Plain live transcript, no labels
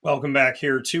Welcome back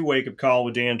here to Wake Up Call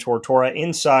with Dan Tortora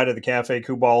inside of the Cafe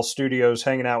Kubal studios,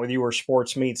 hanging out with you where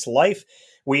sports meets life.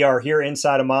 We are here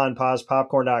inside of Ma and Pa's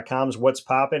Popcorn.com's What's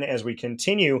Poppin' as we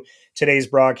continue today's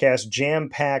broadcast,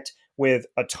 jam-packed with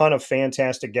a ton of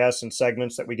fantastic guests and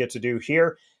segments that we get to do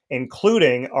here,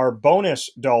 including our bonus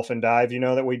Dolphin Dive. You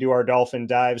know that we do our Dolphin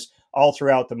Dives all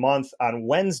throughout the month on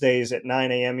Wednesdays at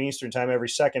 9 a.m. Eastern Time, every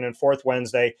second and fourth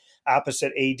Wednesday,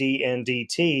 opposite AD and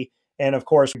DT. And, of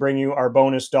course, we bring you our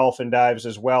bonus Dolphin Dives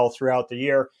as well throughout the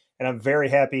year. And I'm very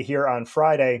happy here on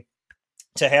Friday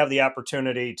to have the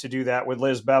opportunity to do that with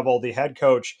Liz Beville, the head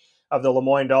coach of the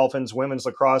LeMoyne Dolphins women's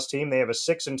lacrosse team. They have a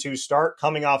 6-2 start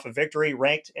coming off a victory,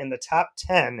 ranked in the top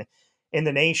 10 in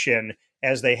the nation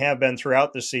as they have been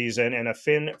throughout the season, and a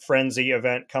Fin Frenzy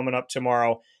event coming up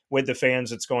tomorrow with the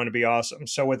fans. It's going to be awesome.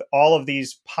 So with all of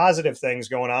these positive things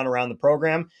going on around the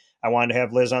program, I wanted to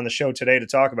have Liz on the show today to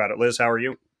talk about it. Liz, how are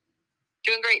you?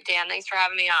 Doing great, Dan. Thanks for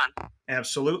having me on.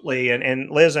 Absolutely.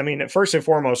 And Liz, I mean, first and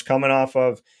foremost, coming off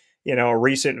of, a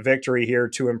recent victory here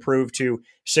to improve to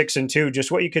 6-2,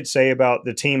 just what you could say about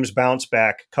the team's bounce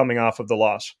back coming off of the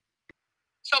loss.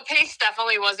 So Pace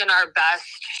definitely wasn't our best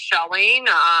showing.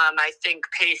 I think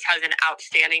Pace has an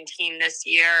outstanding team this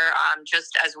year,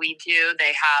 just as we do.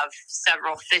 They have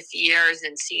several fifth years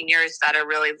and seniors that are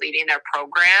really leading their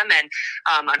program. And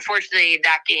unfortunately,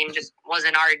 that game just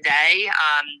wasn't our day.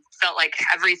 Felt like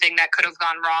everything that could have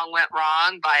gone wrong went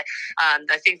wrong. But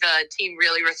I think the team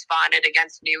really responded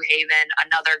against New Haven,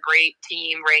 another great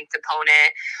team, ranked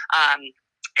opponent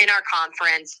in our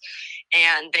conference,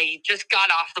 and they just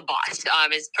got off the bus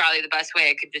is probably the best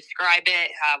way I could describe it.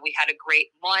 We had a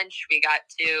great lunch. We got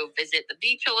to visit the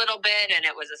beach a little bit, and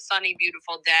it was a sunny,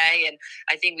 beautiful day, and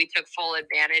I think we took full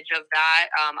advantage of that.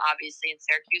 Obviously, in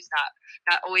Syracuse,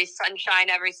 not always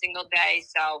sunshine every single day,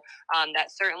 so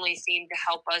that certainly seemed to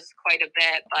help us quite a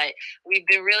bit, but we've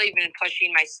really been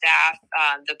pushing my staff,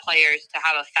 the players, to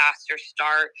have a faster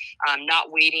start,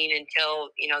 not waiting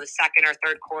until the second or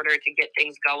third quarter to get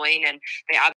things going, and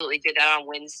they absolutely did that on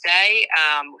Wednesday.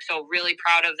 So really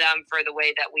proud of them for the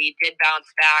way that we did bounce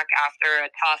back after a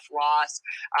tough loss.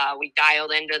 We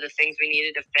dialed into the things we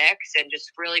needed to fix and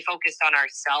just really focused on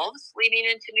ourselves leading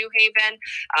into New Haven,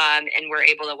 and we're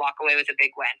able to walk away with a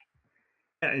big win.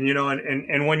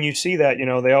 And when you see that,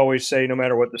 they always say no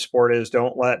matter what the sport is,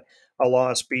 don't let a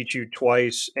loss beat you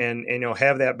twice, and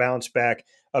have that bounce back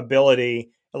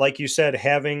ability. Like you said,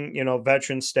 having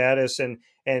veteran status and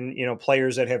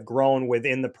players that have grown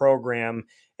within the program,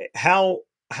 how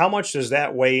much does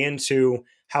that weigh into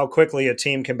how quickly a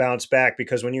team can bounce back?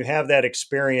 Because when you have that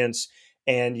experience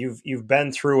and you've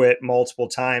been through it multiple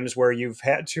times where you've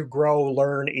had to grow,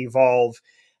 learn, evolve,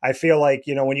 I feel like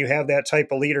when you have that type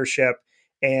of leadership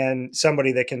and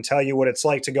somebody that can tell you what it's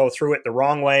like to go through it the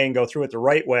wrong way and go through it the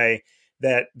right way,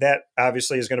 that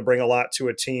obviously is going to bring a lot to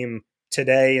a team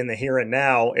today in the here and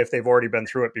now if they've already been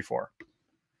through it before.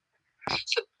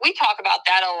 So we talk about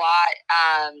that a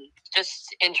lot,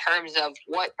 just in terms of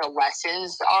what the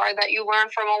lessons are that you learn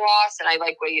from a loss. And I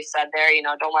like what you said there,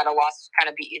 don't let a loss kind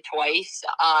of beat you twice.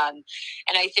 And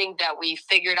I think that we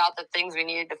figured out the things we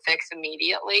needed to fix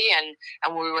immediately,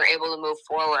 and we were able to move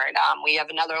forward. We have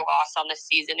another loss on the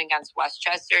season against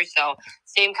Westchester, so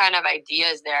same kind of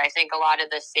ideas there. I think a lot of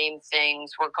the same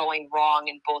things were going wrong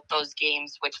in both those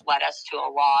games, which led us to a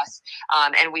loss.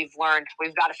 And we've learned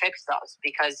we've got to fix those,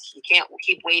 because you can't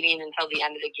keep waiting until the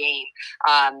end of the game.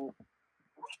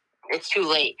 It's too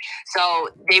late. So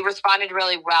they responded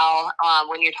really well.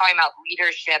 When you're talking about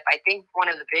leadership, I think one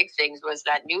of the big things was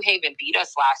that New Haven beat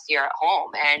us last year at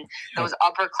home, and those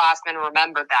upperclassmen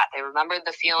remembered that. They remembered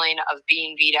the feeling of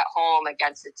being beat at home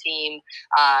against a team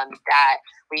that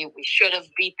we should have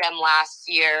beat them last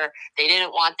year. They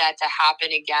didn't want that to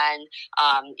happen again.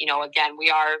 Again, we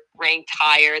are ranked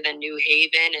higher than New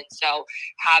Haven, and so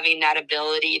having that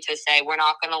ability to say, we're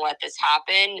not going to let this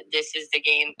happen. This is a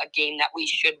game that we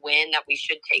should win, that we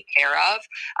should take care of.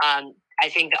 I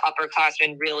think the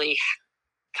upperclassmen really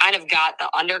kind of got the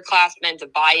underclassmen to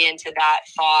buy into that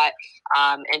thought,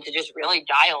 and to just really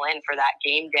dial in for that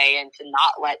game day and to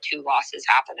not let two losses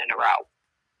happen in a row.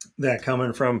 That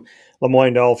coming from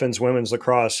LeMoyne Dolphins women's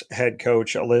lacrosse head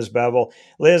coach Liz Beville.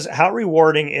 Liz, how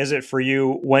rewarding is it for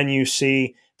you when you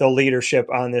see the leadership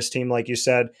on this team, like you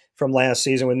said, from last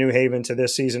season with New Haven to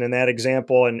this season, and that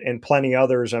example and plenty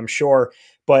others, I'm sure.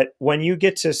 But when you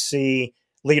get to see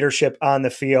leadership on the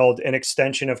field, an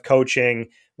extension of coaching,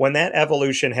 when that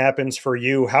evolution happens for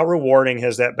you, how rewarding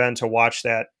has that been to watch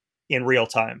that in real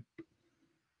time?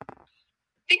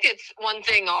 think it's one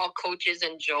thing all coaches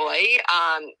enjoy.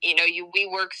 We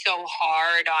work so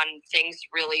hard on things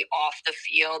really off the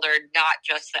field, or not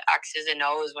just the X's and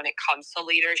O's when it comes to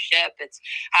leadership. It's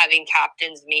having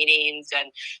captains meetings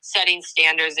and setting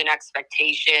standards and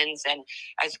expectations. And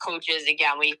as coaches,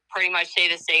 again, we pretty much say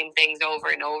the same things over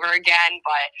and over again.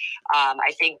 But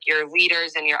I think your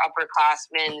leaders and your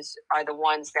upperclassmen are the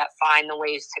ones that find the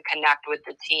ways to connect with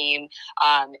the team,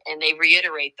 and they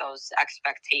reiterate those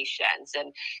expectations.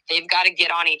 And they've got to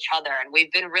get on each other. And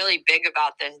we've been really big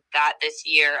about this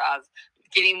year of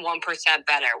getting 1%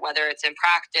 better, whether it's in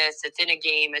practice, it's in a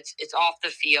game, it's off the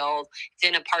field, it's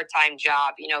in a part-time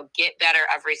job, get better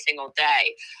every single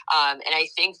day. And I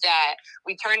think that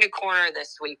we turned a corner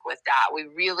this week with that. We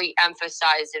really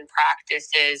emphasized in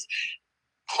practices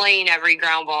playing every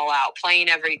ground ball out, playing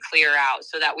every clear out,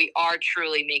 so that we are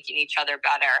truly making each other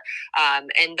better.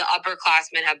 And the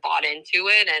upperclassmen have bought into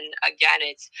it. And again,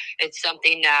 it's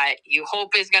something that you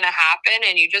hope is going to happen,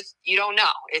 and you don't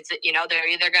know. It's, they're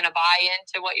either going to buy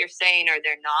into what you're saying or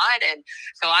they're not. And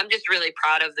so I'm just really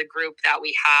proud of the group that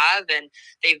we have, and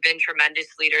they've been tremendous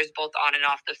leaders both on and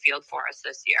off the field for us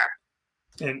this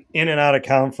year. And in and out of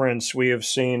conference, we have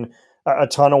seen a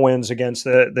ton of wins against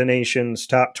the nation's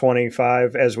top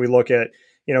 25 as we look at,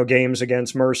 games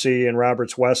against Mercy and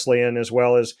Roberts Wesleyan, as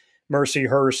well as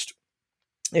Mercyhurst.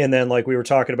 And then, like we were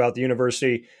talking about, the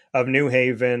University of New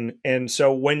Haven. And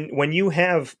so when you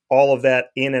have all of that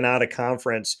in and out of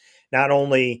conference, not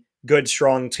only good,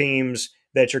 strong teams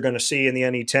that you're going to see in the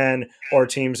NE10 or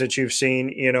teams that you've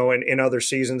seen, in other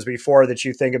seasons before that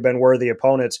you think have been worthy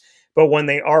opponents, but when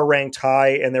they are ranked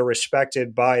high and they're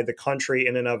respected by the country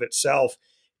in and of itself,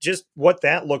 just what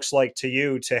that looks like to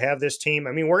you to have this team.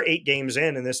 I mean, we're 8 games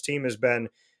in, and this team has been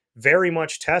very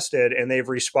much tested, and they've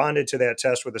responded to that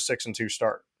test with a 6-2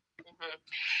 start.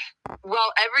 Mm-hmm.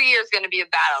 Well, every year is going to be a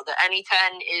battle. The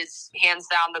NE10 is hands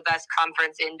down the best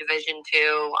conference in Division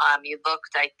II. You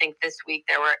looked, I think this week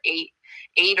there were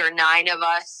eight or nine of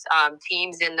us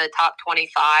teams in the top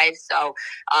 25. So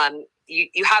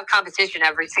you have competition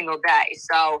every single day.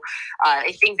 So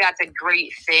I think that's a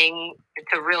great thing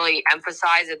to really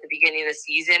emphasize at the beginning of the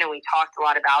season. And we talked a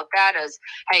lot about that as,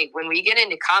 hey, when we get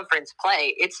into conference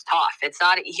play, it's tough. It's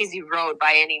not an easy road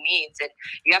by any means. And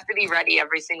you have to be ready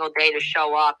every single day to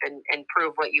show up and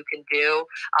prove what you can do,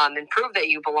 and prove that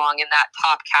you belong in that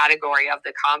top category of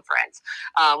the conference.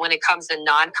 When it comes to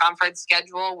non-conference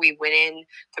schedule, we went in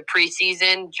to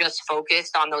preseason just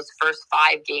focused on those first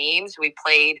 5 games. We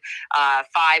played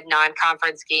 5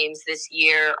 non-conference games this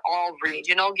year, all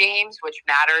regional games, which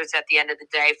matters at the end of the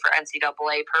day for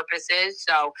NCAA purposes.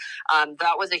 So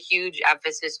that was a huge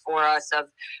emphasis for us of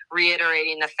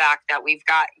reiterating the fact that we've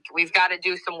got to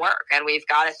do some work, and we've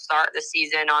got to start the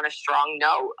season on a strong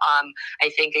note. I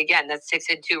think, again, that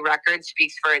 6-2 record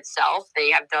speaks for itself.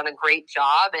 They have done a great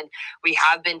job, and we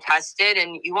have been tested,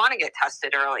 and you want to get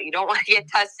tested early. You don't want to get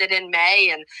tested in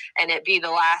May and it be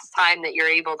the last time that you're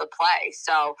able to play.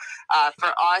 So for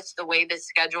us, the way the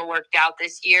schedule worked out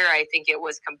this year, I think it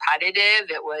was competitive.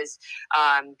 It was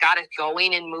got us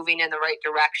going and moving in the right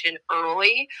direction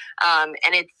early.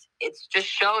 And it just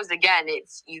shows, again,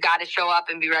 you got to show up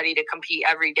and be ready to compete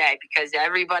every day, because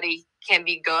everybody can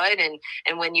be good.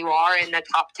 And when you are in the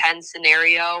top 10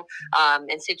 scenario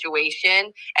and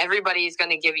situation, everybody is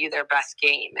going to give you their best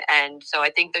game. And so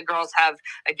I think the girls have,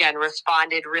 again,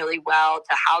 responded really well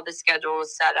to how the schedule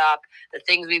was set up, the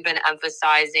things we've been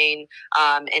emphasizing,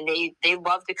 and they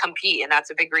love to compete. And that's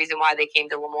a big reason why they came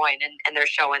to LeMoyne, and they're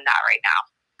showing that right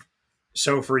now.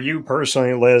 So for you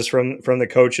personally, Liz, from the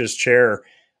coach's chair,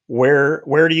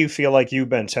 where do you feel like you've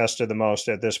been tested the most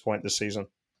at this point this season?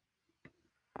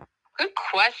 Good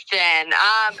question.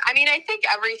 I think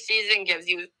every season gives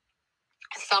you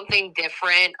something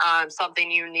different,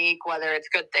 something unique, whether it's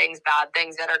good things, bad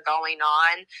things that are going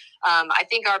on. I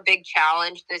think our big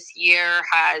challenge this year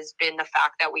has been the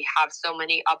fact that we have so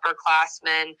many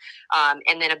upperclassmen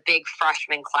and then a big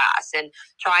freshman class, and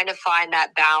trying to find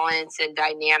that balance and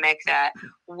dynamic that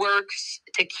works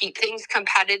to keep things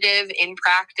competitive in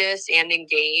practice and in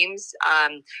games.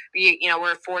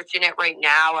 We're fortunate right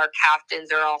now. Our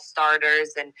captains are all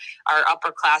starters, and our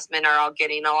upperclassmen are all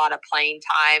getting a lot of playing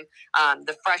time.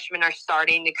 The freshmen are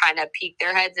starting to kind of peek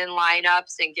their heads in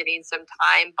lineups and getting some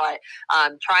time, but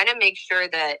trying to make sure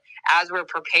that as we're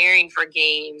preparing for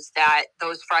games, that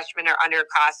those freshmen or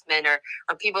underclassmen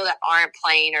or people that aren't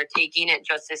playing are taking it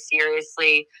just as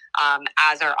seriously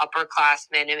as our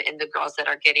upperclassmen and the girls that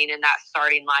are getting in that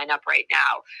starting lineup right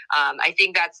now. I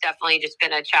think that's definitely just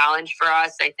been a challenge for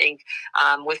us. I think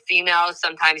with females,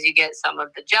 sometimes you get some of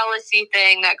the jealousy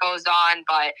thing that goes on.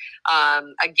 But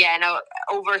again,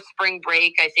 over spring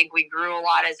break, I think we grew a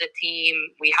lot as a team.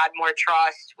 We had more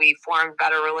trust. We formed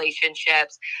better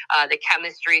relationships. The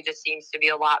chemistry just seems to be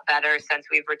a lot better since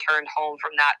we've returned home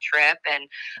from that trip. And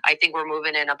I think we're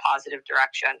moving in a positive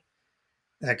direction.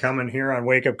 That coming here on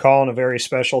Wake Up Call and a very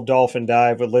special Dolphin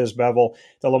Dive with Liz Beville,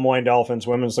 the LeMoyne Dolphins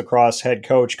women's lacrosse head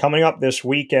coach. Coming up this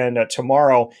weekend,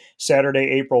 tomorrow, Saturday,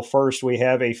 April 1st, we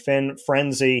have a Fin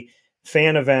Frenzy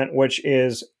fan event, which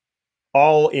is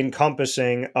all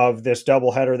encompassing of this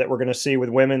doubleheader that we're going to see with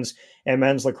women's and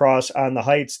men's lacrosse on the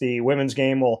Heights. The women's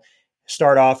game will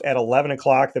start off at 11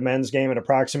 o'clock, the men's game at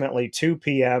approximately 2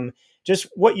 p.m. Just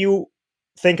what you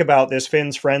think about this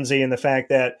Fins Frenzy and the fact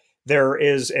that there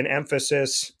is an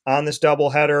emphasis on this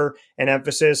doubleheader, an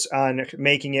emphasis on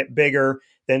making it bigger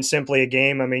than simply a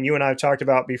game. I mean, you and I have talked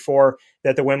about before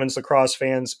that the women's lacrosse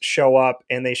fans show up,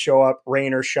 and they show up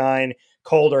rain or shine,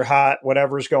 cold or hot,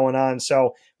 whatever's going on.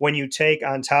 So when you take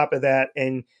on top of that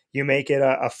and you make it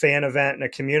a fan event and a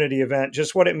community event,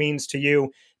 just what it means to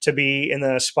you to be in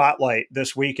the spotlight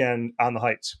this weekend on the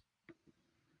Heights.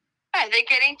 I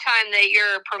think anytime that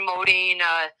you're promoting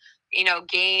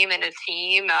game and a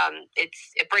team,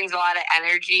 it brings a lot of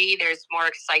energy. There's more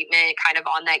excitement kind of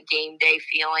on that game day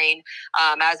feeling.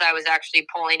 As I was actually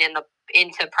pulling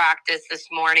into practice this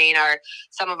morning,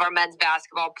 some of our men's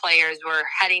basketball players were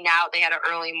heading out. They had an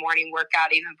early morning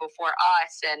workout even before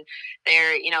us, and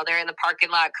they're in the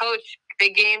parking lot. Coach,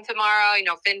 big game tomorrow,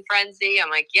 Fin Frenzy. I'm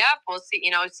like, yep, we'll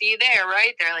see, see you there,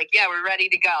 right? They're like, yeah, we're ready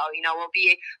to go.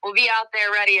 We'll be out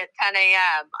there ready at 10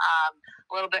 a.m.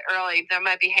 A little bit early. They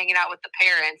might be hanging out with the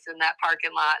parents in that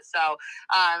parking lot. So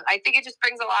I think it just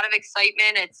brings a lot of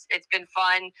excitement. It's been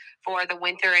fun for the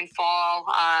winter and fall.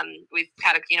 We've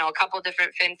had a couple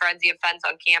different Fin Frenzy events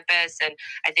on campus, and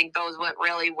I think those went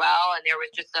really well. And there was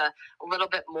just a little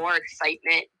bit more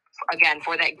excitement again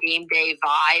for that game day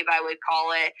vibe, I would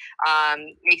call it.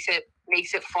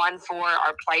 Makes it fun for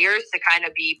our players to kind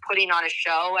of be putting on a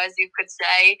show, as you could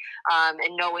say,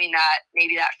 and knowing that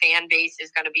maybe that fan base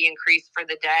is going to be increased for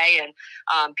the day,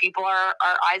 and people are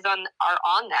eyes are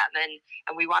on them,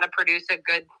 and we want to produce a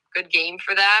good game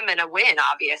for them and a win,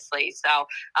 obviously. So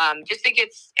just think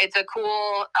it's a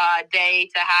cool day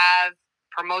to have.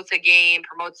 Promotes a game,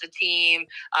 promotes a team,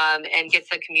 and gets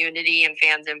the community and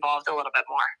fans involved a little bit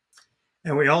more.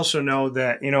 And we also know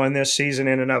that, in this season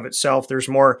in and of itself, there's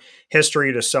more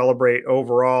history to celebrate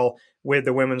overall with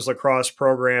the women's lacrosse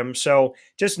program. So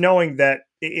just knowing that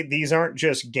these aren't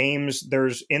just games,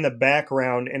 there's in the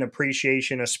background an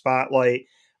appreciation, a spotlight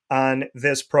on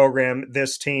this program,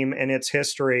 this team, and its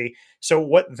history. So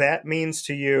what that means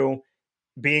to you,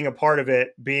 being a part of it,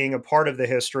 being a part of the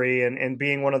history, and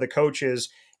being one of the coaches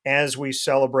as we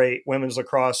celebrate women's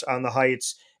lacrosse on the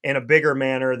Heights in a bigger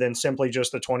manner than simply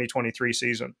just the 2023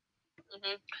 season.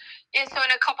 Mm-hmm. Yeah, so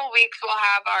in a couple weeks, we'll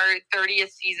have our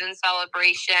 30th season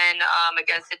celebration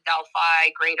against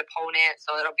Adelphi, great opponent,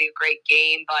 so it'll be a great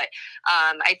game. But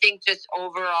I think just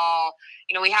overall,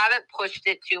 we haven't pushed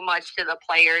it too much to the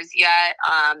players yet.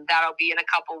 That'll be in a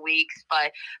couple weeks.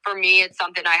 But for me, it's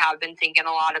something I have been thinking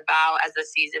a lot about as the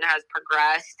season has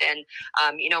progressed. And,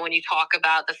 when you talk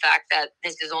about the fact that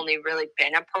this has only really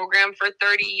been a program for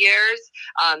 30 years,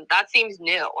 that seems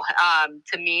new.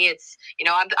 To me, it's,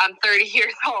 I'm 30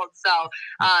 years old. So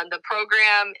the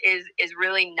program is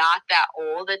really not that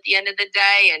old at the end of the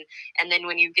day. And then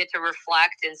when you get to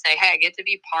reflect and say, hey, I get to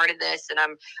be part of this, and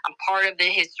I'm part of the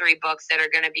history books that are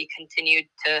going to be continued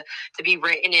to be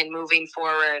written and moving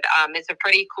forward. It's a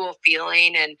pretty cool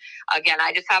feeling. And again,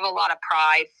 I just have a lot of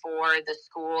pride for the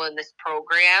school and this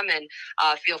program, and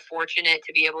feel fortunate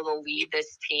to be able to lead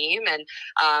this team. And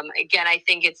again, I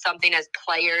think it's something as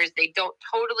players, they don't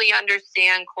totally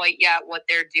understand quite yet what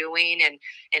they're doing and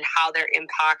how they're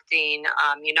impacting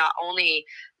not only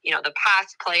the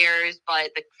past players,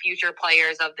 but the future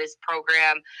players of this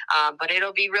program. But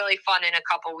it'll be really fun in a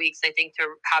couple weeks, I think, to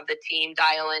have the team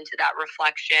dial into that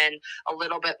reflection a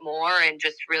little bit more and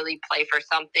just really play for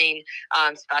something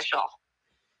special.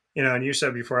 And you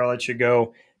said before I let you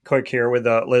go, quick here with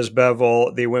Liz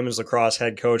Beville, the women's lacrosse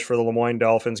head coach for the LeMoyne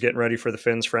Dolphins, getting ready for the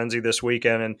Fins Frenzy this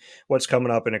weekend and what's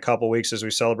coming up in a couple weeks as we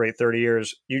celebrate 30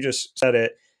 years. You just said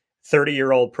it,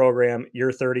 30-year-old program,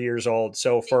 you're 30 years old.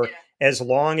 So for as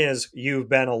long as you've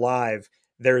been alive,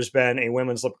 there's been a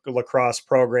women's lacrosse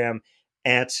program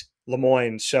at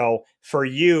LeMoyne. So for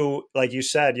you, like you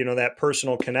said, that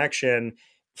personal connection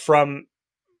from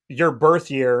your birth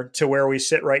year to where we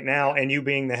sit right now and you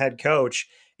being the head coach,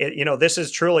 this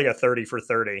is truly a 30 for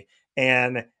 30.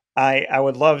 And I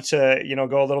would love to,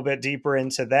 go a little bit deeper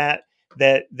into that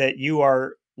you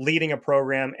are leading a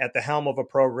program at the helm of a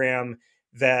program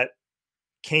that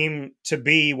came to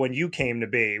be when you came to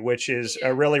be, which is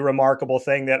a really remarkable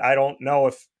thing that I don't know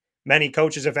if many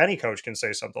coaches, if any coach, can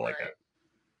say something like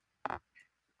that.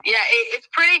 Yeah, it's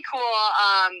pretty cool.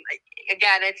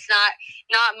 Again, it's not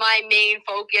my main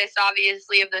focus,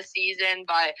 obviously, of the season,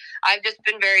 but I've just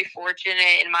been very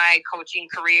fortunate in my coaching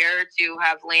career to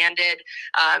have landed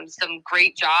some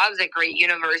great jobs at great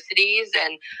universities,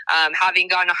 and having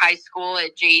gone to high school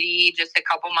at JD just a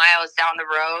couple miles down the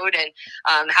road, and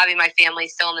having my family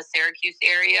still in the Syracuse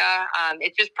area.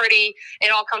 It's just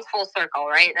it all comes full circle,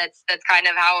 right? That's kind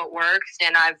of how it works,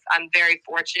 and I'm very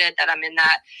fortunate that I'm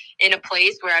in a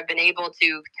place where I've been able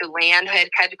to land head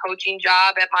coaching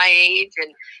job at my age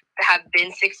and have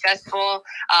been successful.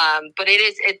 But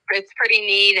it's pretty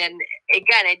neat. And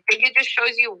again, I think it just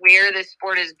shows you where the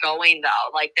sport is going,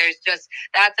 though. Like that's,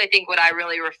 I think, what I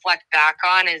really reflect back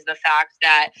on is the fact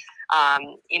that,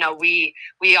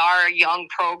 we are a young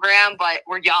program, but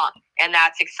we're young. And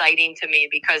that's exciting to me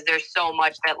because there's so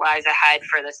much that lies ahead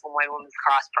for this LeMoyne women's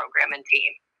lacrosse program and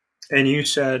team. And you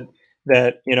said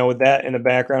that, with that in the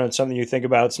background, it's something you think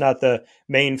about. It's not the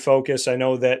main focus. I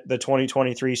know that the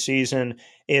 2023 season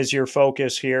is your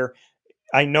focus here.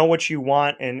 I know what you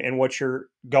want and what you're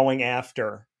going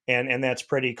after. And that's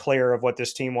pretty clear of what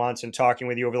this team wants, and talking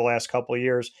with you over the last couple of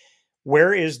years.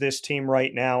 Where is this team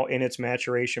right now in its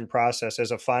maturation process, as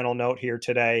a final note here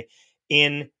today,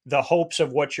 in the hopes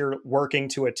of what you're working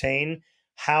to attain?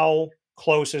 How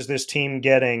close is this team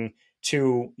getting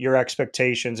to your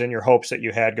expectations and your hopes that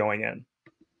you had going in?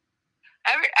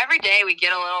 Every day we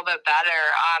get a little bit better,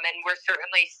 and we're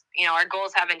certainly, our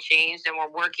goals haven't changed, and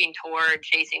we're working toward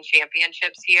chasing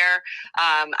championships here.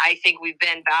 I think we've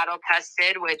been battle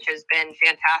tested, which has been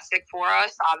fantastic for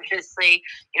us. Obviously,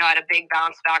 had a big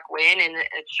bounce back win, and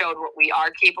it showed what we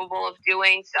are capable of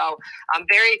doing. So I'm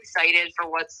very excited for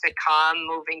what's to come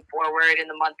moving forward in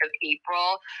the month of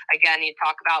April. Again, you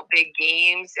talk about big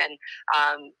games, and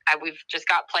we've just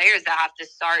got players that have to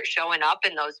start showing up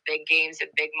in those big games and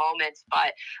big moments.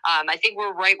 But I think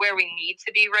we're right where we need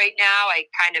to be right now. I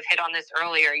kind of hit on this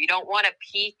earlier. You don't want to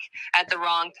peak at the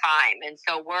wrong time. And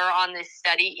so we're on this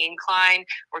steady incline.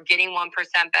 We're getting 1%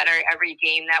 better every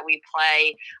game that we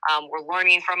play. We're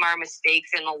learning from our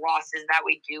mistakes and the losses that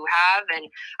we do have. And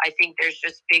I think there's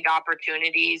just big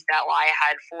opportunities that lie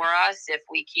ahead for us if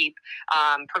we keep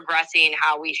progressing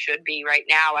how we should be right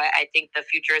now. I think the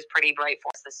future is pretty bright for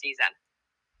us this season.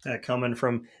 Coming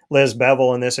from Liz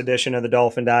Beville in this edition of the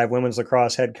Dolphin Dive, women's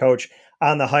lacrosse head coach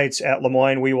on the Heights at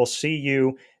LeMoyne. We will see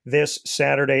you this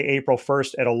Saturday, April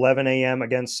 1st at 11 a.m.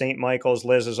 against St. Michael's.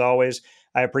 Liz, as always,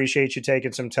 I appreciate you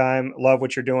taking some time. Love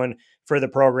what you're doing for the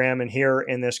program and here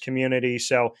in this community.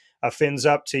 So a fins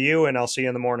up to you, and I'll see you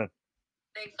in the morning.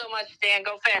 Thanks so much, Dan.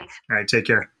 Go Fins. All right, take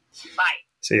care. Bye.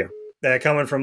 See you. Coming from